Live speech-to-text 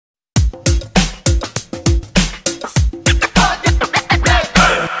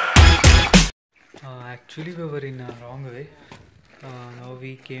Actually, we were in a wrong way. Now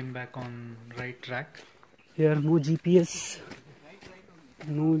we came back on right track. Here, no GPS,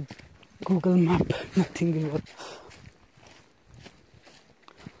 no Google Map, nothing will work.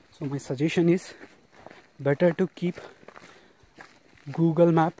 So my suggestion is better to keep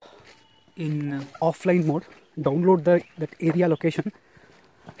Google Map in offline mode. Download that area location,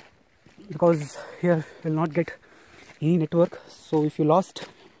 because here will not get any network. So if you lost,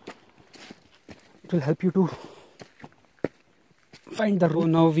 it will help you to find the road.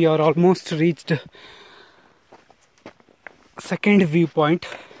 Now we are almost reached second viewpoint.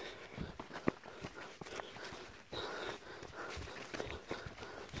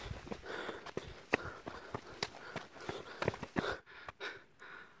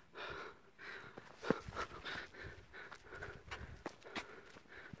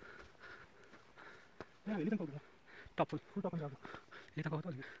 Top full top and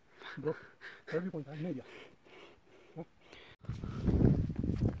bro, third viewpoint maybe.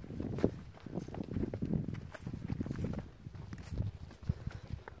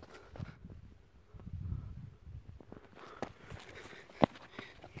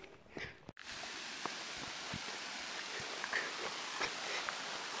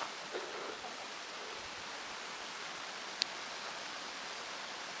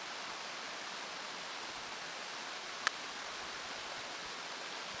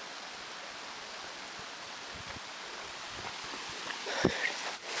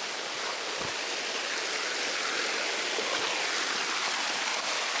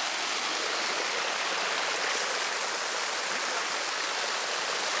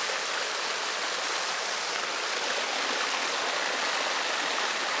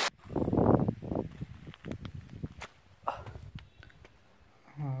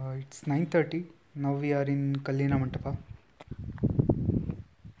 It's 9:30. Now we are in Kalina Mantapa.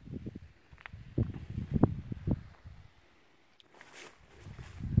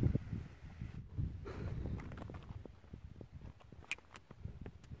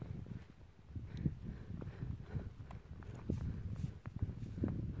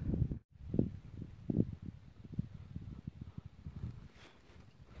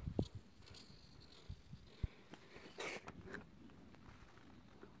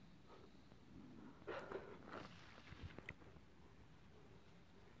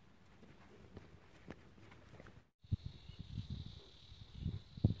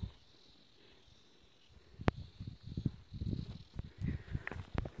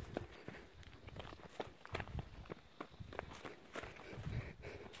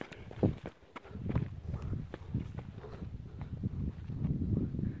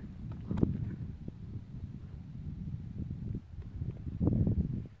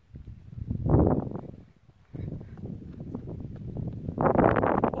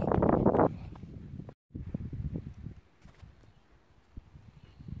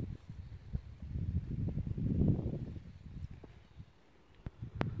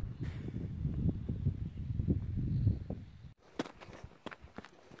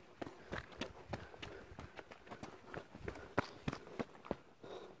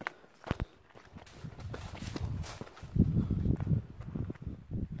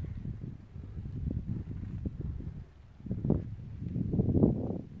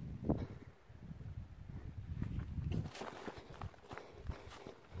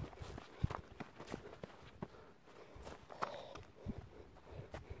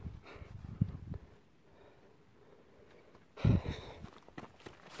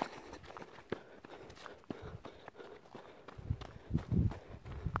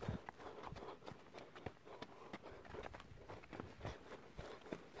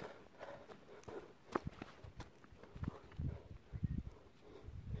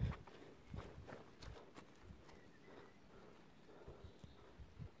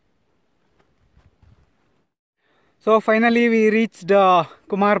 So finally we reached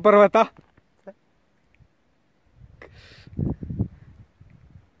Kumaraparvatha.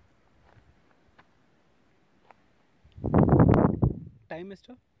 Time,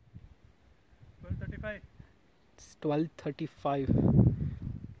 Mr. 12:35. It's 12:35.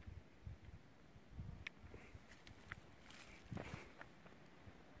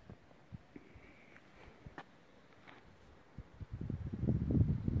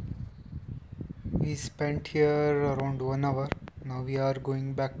 We spent here around 1 hour. Now we are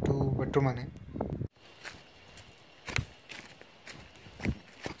going back to Bhattaramane.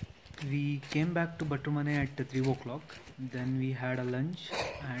 We came back to Bhattaramane at 3 o'clock. Then we had a lunch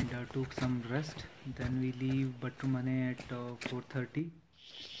and took some rest. Then we leave Bhattaramane at 4:30.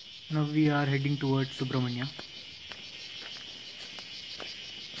 Now we are heading towards Subramania.